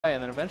away,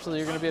 and then eventually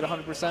you're going to be at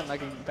 100% and I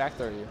can back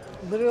throw you.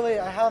 Literally,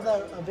 I have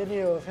a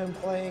video of him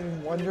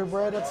playing Wonder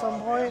Bread at some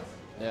point.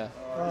 Yeah.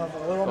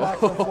 A little back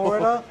from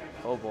Florida.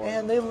 Oh boy.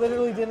 And they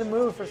literally didn't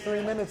move for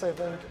 3 minutes, I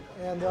think.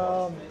 And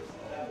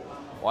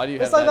why do you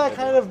it's have like that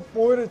kind of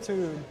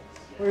fortitude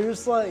where you're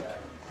just like,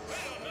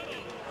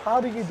 how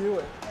do you do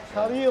it?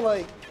 How do you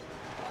like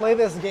play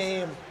this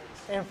game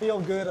and feel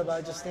good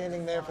about just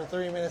standing there for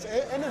 3 minutes?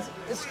 And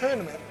it's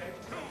tournament.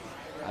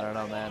 I don't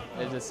know, man.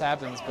 It just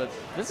happens, but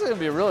this is going to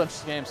be a real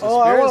interesting game. So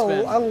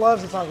I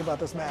love to talk about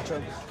this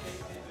matchup.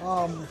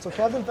 So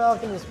Captain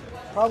Falcon is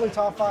probably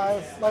top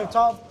 5, like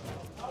top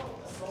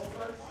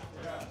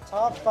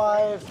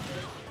 5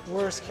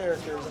 worst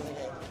characters in the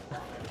game.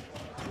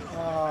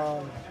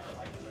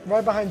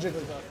 Right behind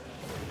Jigglypuff.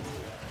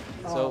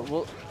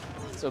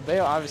 So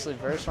Bayo obviously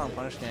very strong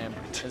punish game.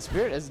 And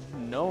Spirit is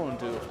known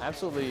to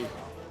absolutely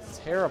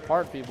tear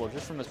apart people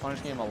just from his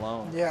punish game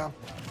alone. Yeah.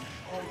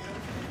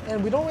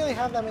 And we don't really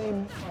have that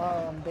many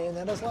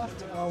Bayonettas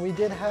left.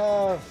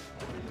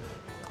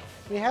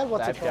 We had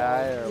what's that it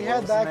guy, called? or We what had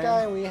was that his guy,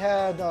 name? and we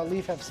had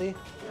Leaf FC.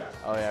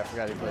 Oh yeah, I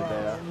forgot he played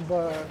Bayo.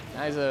 But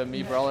Now he's a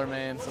Me Brawler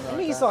main. I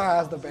mean, he still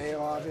has the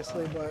Bayo,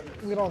 obviously, but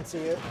we don't see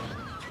it.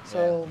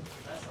 So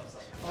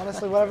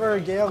honestly, whatever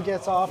Gael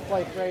gets off,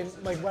 like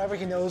whatever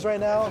he knows right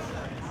now,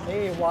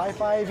 maybe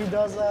Wi-Fi if he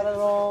does that at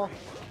all.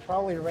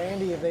 Probably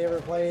Randy if they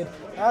ever played.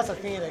 That's a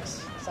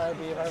Phoenix side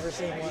B if I've ever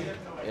seen one.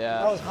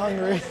 Yeah. I was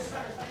hungry.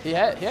 He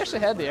actually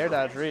had the air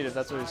dodge read if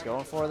that's what he's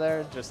going for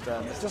there. Just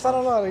I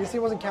don't know. I guess he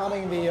wasn't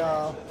counting the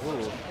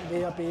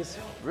uppies.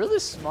 really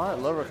smart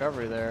low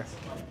recovery there.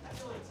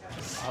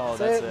 Oh,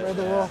 that's it. Read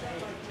the roll.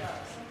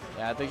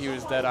 Yeah, I think he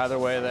was dead either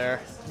way there.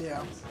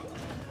 Yeah.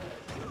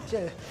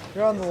 Shit,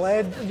 you're on the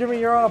ledge. You mean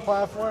you're on a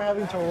platform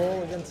having to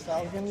roll against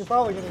Falcon? You're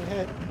probably getting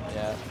hit.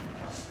 Yeah.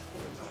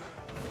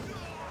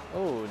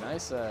 Oh,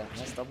 nice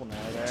double nair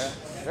there.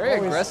 Very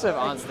aggressive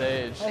on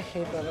stage. I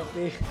hate that up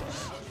B.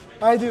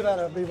 I do that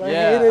up B, but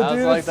Yeah, I hate it, I was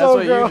dude. like, It's that's so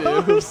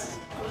what gross.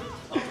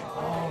 you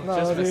do. No,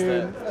 Just missed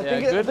dude. it. I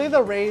Yeah, think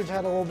the rage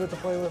had a little bit to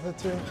play with it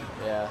too.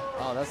 Yeah.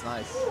 Oh, that's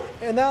nice.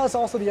 And now it's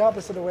also the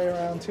opposite way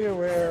around too,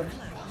 where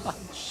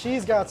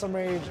she's got some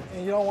rage,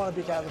 and you don't want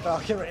to be Captain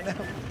Falcon right now.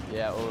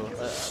 Yeah. Well,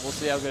 we'll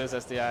see how good his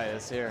SDI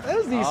is here. That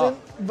was decent,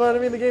 but I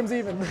mean the game's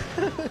even.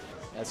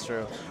 That's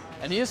true.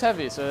 And he is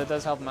heavy, so it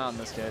does help him out in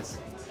this case.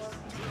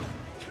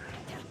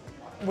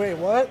 Wait,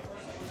 what?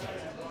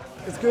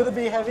 It's good to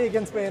be heavy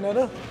against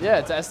Bayonetta? Yeah,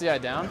 it's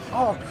SDI down.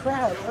 Oh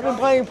crap, I've been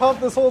playing Pump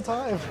this whole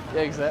time.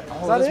 Yeah, exactly.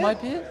 Oh, that this it?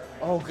 might be it?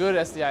 Oh, good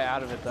SDI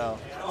out of it, though.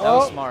 That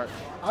was smart.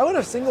 I would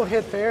have single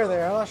hit fair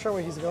there. I'm not sure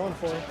what he's going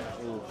for.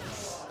 Ooh.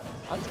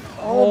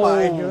 Oh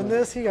my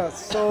goodness, he got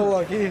so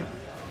lucky.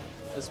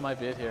 This might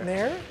be it here.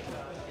 Nair?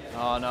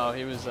 Oh, no,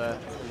 he was way out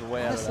of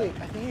Honestly,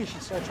 that. I think you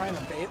should start trying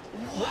to bait.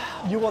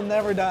 You will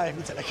never die if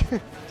you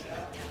take.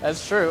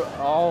 That's true.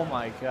 Oh,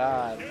 my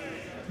God.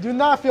 Do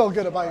not feel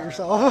good about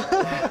yourself.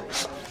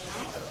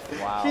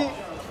 Wow.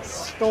 He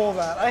stole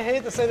that. I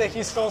hate to say that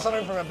he stole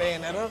something from a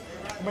Bayonetta,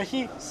 but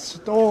he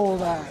stole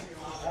that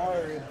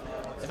hard.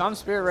 If I'm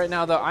Spirit right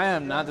now, though, I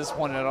am not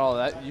disappointed at all.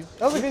 You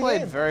was a good played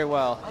game. very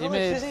well. He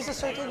needs to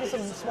start taking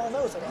some small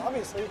notes. Like,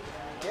 obviously,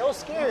 Gael's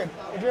scared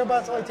if you're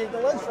about to like take the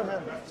ledge from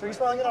him. So he's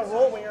probably gonna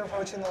roll when you're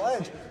approaching the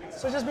ledge.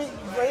 So just be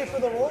ready for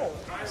the roll.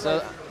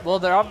 So, well,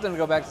 they're often going to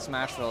go back to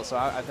Smashville, so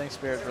I think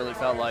Spirit really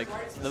felt like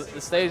the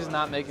stage is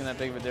not making that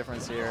big of a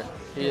difference here.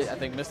 He, I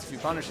think, missed a few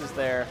punishes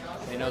there.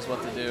 He knows what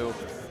to do.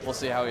 We'll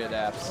see how he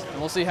adapts. And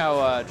we'll see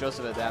how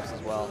Joseph adapts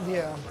as well.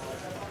 Yeah.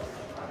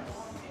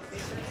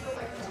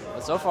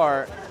 But so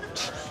far,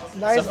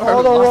 Nice. So far,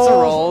 Oh, the lots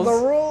of rolls. rolls.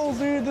 The rolls,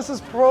 dude. This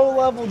is pro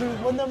level,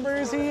 dude. What number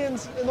is he in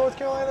North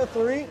Carolina?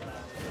 3?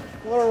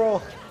 What a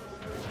roll.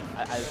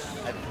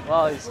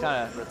 well, he's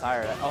kind of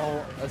retired.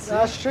 Oh, let's see.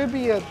 That should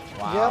be a.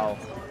 Wow.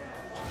 Yep.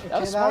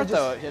 That was smart,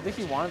 though. I think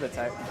he wanted the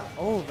tech.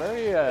 Oh,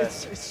 very...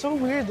 It's so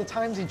weird the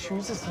times he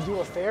chooses to do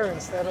a fair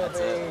instead of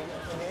an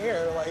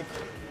air. Like,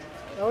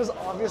 that was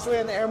obviously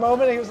an air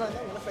moment, and he was like,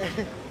 no, I'm gonna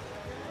fair.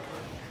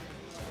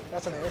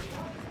 That's an air.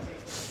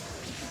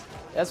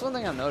 That's one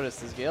thing I've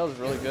noticed is Gael is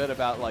really good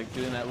about like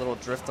doing that little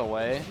drift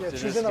away Yeah, to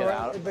just choosing get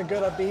out. the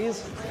good up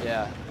Bs.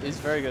 Yeah, he's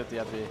very good at the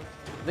up B.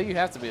 I think you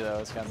have to be though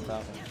as Captain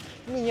Falcon.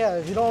 I mean, yeah,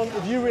 if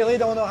you really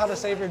don't know how to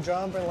save your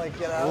jump and like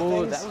get out of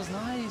Oh, things. that was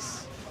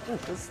nice. Ooh,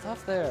 good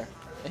stuff there.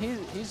 And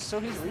he's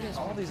reading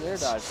all these air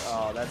dodges.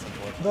 Oh, that's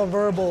important. The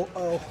verbal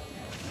oh.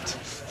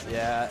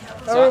 Yeah.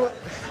 So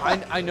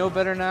I know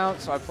better now.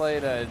 So I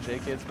played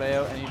J-Kid's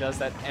Bayo, and he does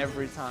that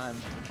every time.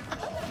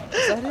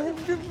 Is that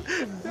it?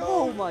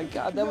 Oh my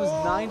God, that was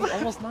 90,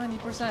 almost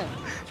 90%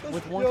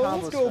 with one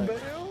combo Let's go, strike.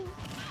 Bayo.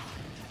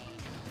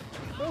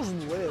 That was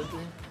lit, dude.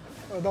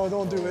 Oh, no,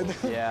 don't do it.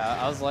 Yeah,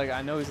 I was like,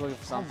 I know he's looking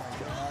for Oh something.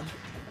 my God.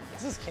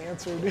 This is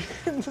cancer, dude.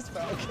 This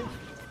Falcon.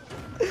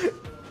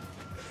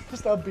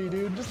 Just up B,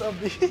 dude. Just up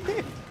B. This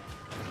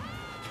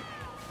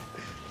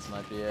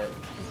might be it.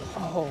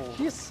 Oh,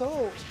 He's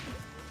so.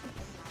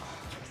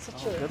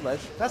 Such a good ledge.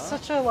 That's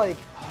such a like.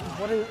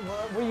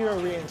 What year are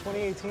we in?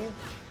 2018.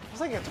 It's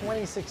like a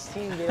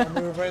 2016 Gael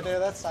move right there.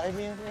 That's side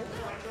B.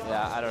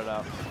 Yeah, I don't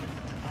know.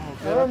 Oh,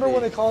 I remember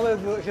when they called it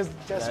his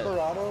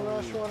Desperado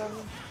rush or whatever.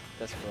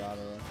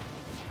 Desperado.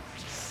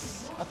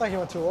 I thought he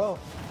went too low.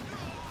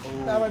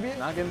 Ooh, That might be it.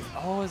 not getting.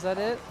 Oh, is that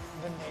it?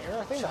 The Nair?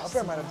 I think the up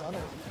air might have done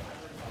it.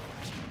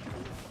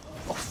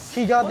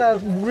 He got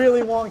that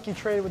really wonky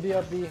trade with the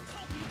up B.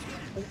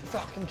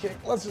 Falcon kick.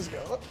 Let's just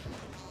go.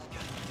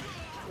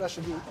 That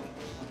should be.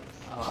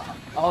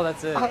 Oh,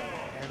 that's it.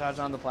 Air dodge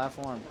on the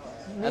platform.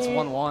 That's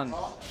 1-1.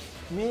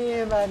 Me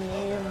and that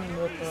meme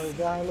with the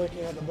guy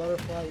looking at the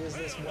butterfly, is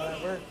this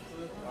whatever?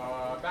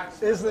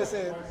 Is this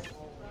it?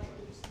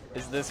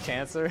 Is this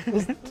cancer?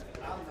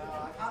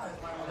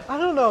 I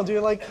don't know,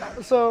 dude. Like,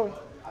 so.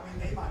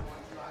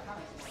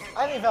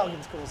 I think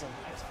Falcon's cool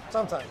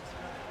sometimes.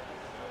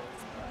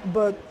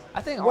 But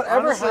I think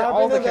whatever honestly, happened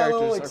all the in that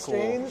little characters are cool.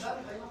 exchange,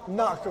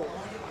 not cool.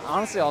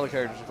 Honestly, all the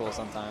characters are cool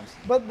sometimes.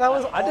 But that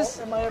was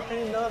in my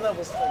opinion, none of that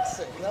was like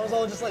sick. That was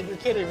all just like, you're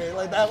kidding me.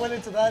 Like that went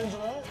into that, into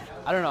that.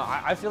 I don't know.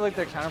 I feel like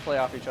their counterplay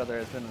off each other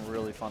has been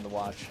really fun to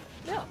watch.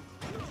 Yeah.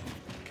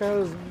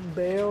 Because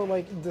Bayo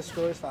like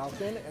destroys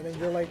Falcon, and then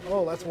you're like,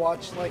 oh, let's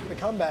watch like the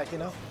comeback, you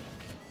know?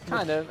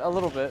 Kind of, a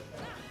little bit.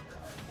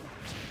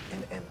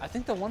 And I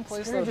think the one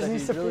place Spirit though just that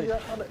needs he to really figure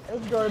out how to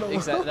edge guard a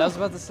exactly. little. I was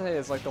about to say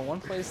is like the one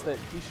place that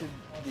he should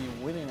be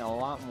winning a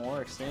lot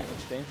more exchanges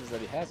that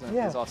he hasn't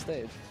is off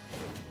stage.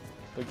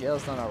 But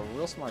Gael's done a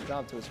real smart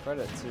job to his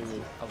credit to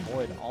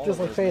avoid all just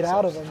of like fade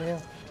out of him,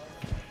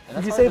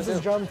 yeah. He saves his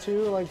jump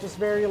too, like just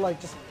very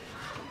like just.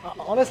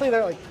 Honestly,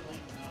 they're like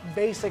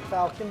basic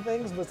Falcon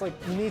things, but it's like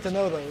you need to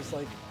know those.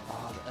 Like,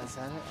 oh, is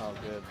that it? Oh,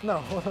 good.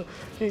 No,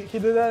 he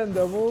did that in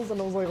doubles, and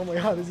I was like, oh my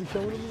god, is he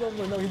killing himself?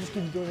 Like, no, he just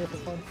keeps doing it for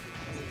fun.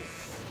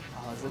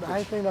 Oh,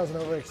 I think that was an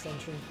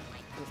overextension.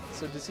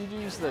 So does he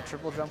use the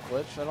triple jump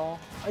glitch at all?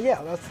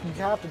 Yeah, you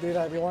have to do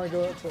that if you want to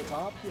go up to the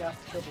top. You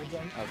have to triple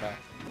jump. Okay.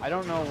 I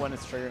don't know when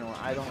it's triggered and when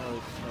I don't really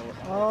know.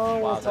 Oh,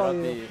 wow, I'll tell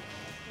you.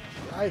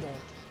 I don't.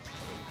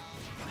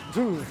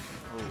 Dude. Ooh.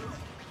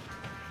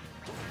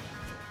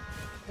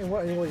 And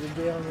what you're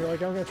Gael, and you're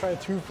like, I'm gonna try a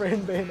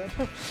 2-frame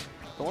Bayonetta.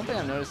 The one thing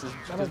I've noticed is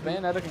because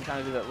Bayonetta can kind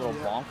of do that little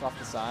bonk off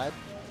the side,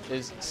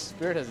 is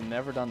Spirit has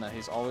never done that.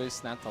 He's always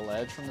snapped the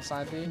ledge from the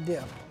side B.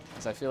 Yeah.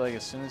 Because I feel like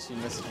as soon as he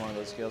misses one of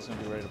those, Gael's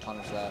gonna be ready to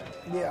punish that.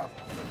 Yeah.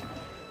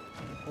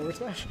 Forward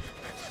smash.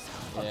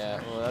 Yeah.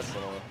 Well, that's a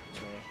little.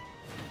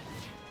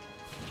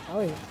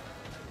 I mean,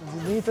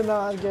 you need to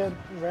not get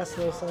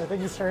restless, and I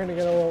think he's starting to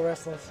get a little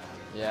restless.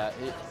 Yeah.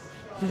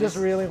 He just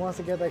really wants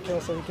to get that kill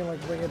so he can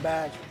like bring it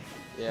back.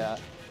 Yeah.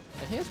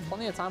 And he has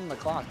plenty of time on the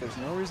clock. There's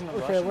no reason to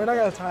rush Okay, him. we're not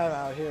gonna time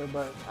out here,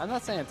 but I'm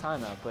not saying a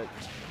timeout, but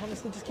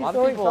honestly, just keep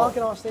throwing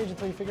Falcon off stage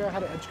until you figure out how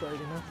to edge guard,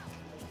 you know?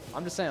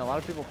 I'm just saying, a lot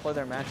of people play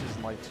their matches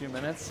in like 2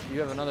 minutes. You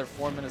have another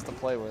 4 minutes to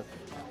play with.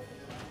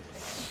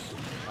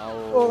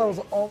 Oh, that was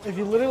all. If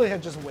you literally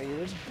had just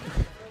waited,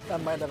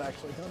 that might have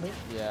actually done it.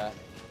 Yeah.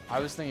 I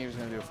was thinking he was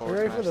going to do a forward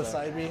Are you ready smash for the there.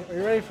 side B? Are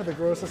you ready for the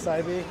grossest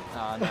side B?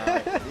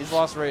 No. He's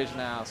lost rage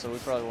now, so we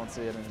probably won't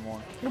see it anymore.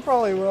 He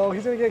probably will.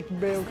 He's going to get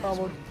Bayo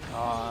comboed.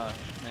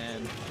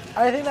 Man.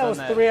 I think that was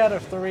 3 out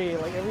of 3.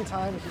 Like, every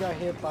time he got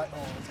hit by...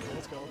 Oh,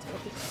 let's go.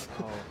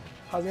 Oh.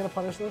 How's he going to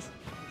punish this?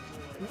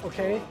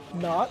 Okay,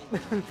 not.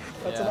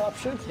 That's an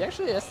option. He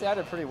actually SDI'd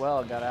it pretty well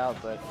and got out,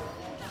 but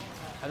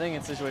I think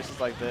in situations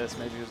like this,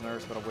 maybe he was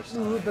nervous about which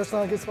side. That's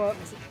not a good spot.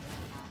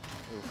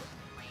 Oof.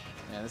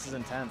 Man, this is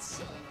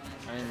intense.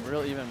 I mean,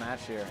 real even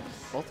match here.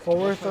 Both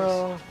forward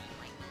throw.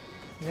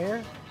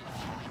 Nair.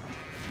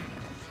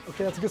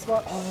 Okay, that's a good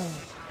spot. Oh.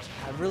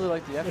 I really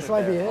like the effort. This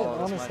might be there. it,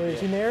 honestly.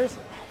 If he nairs.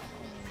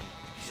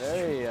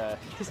 Very.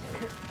 He's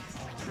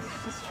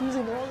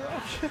choosing the wrong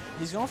option.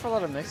 He's going for a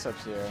lot of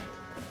mix-ups here.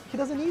 He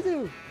doesn't need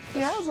to. He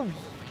has them.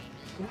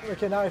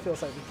 Okay, now I feel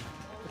excited.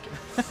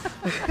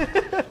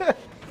 Okay.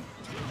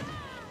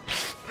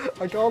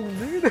 I called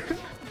him, dude.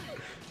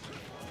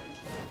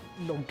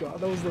 No,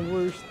 God, that was the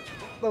worst.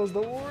 That was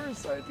the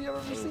worst I've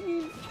ever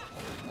seen.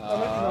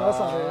 No, that's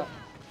not it.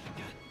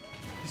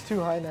 He's too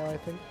high now, I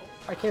think.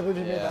 I can't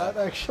believe he made that,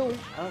 actually.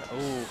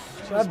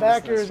 That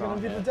backer is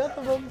going to be the death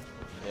of him.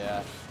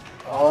 Yeah.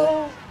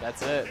 Oh!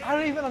 That's it. I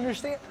don't even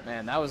understand.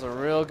 Man, that was a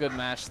real good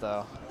match,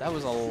 though. That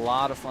was a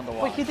lot of fun to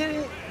watch. Like, he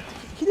did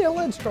a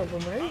ledge trump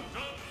him, right?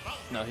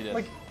 No, he didn't.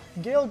 Like,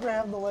 Gael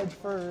grabbed the ledge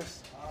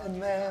first,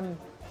 and then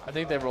I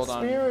think they rolled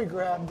on. Spirit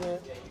grabbed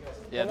it.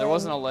 Yeah, there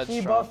wasn't a ledge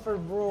He trump.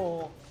 buffered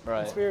Rule.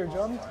 Right. And Spirit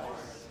jumped.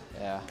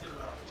 Yeah.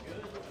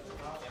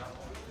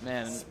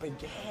 Man.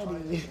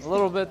 Spaghetti. A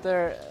little bit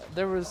there.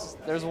 There's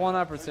one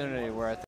opportunity where I think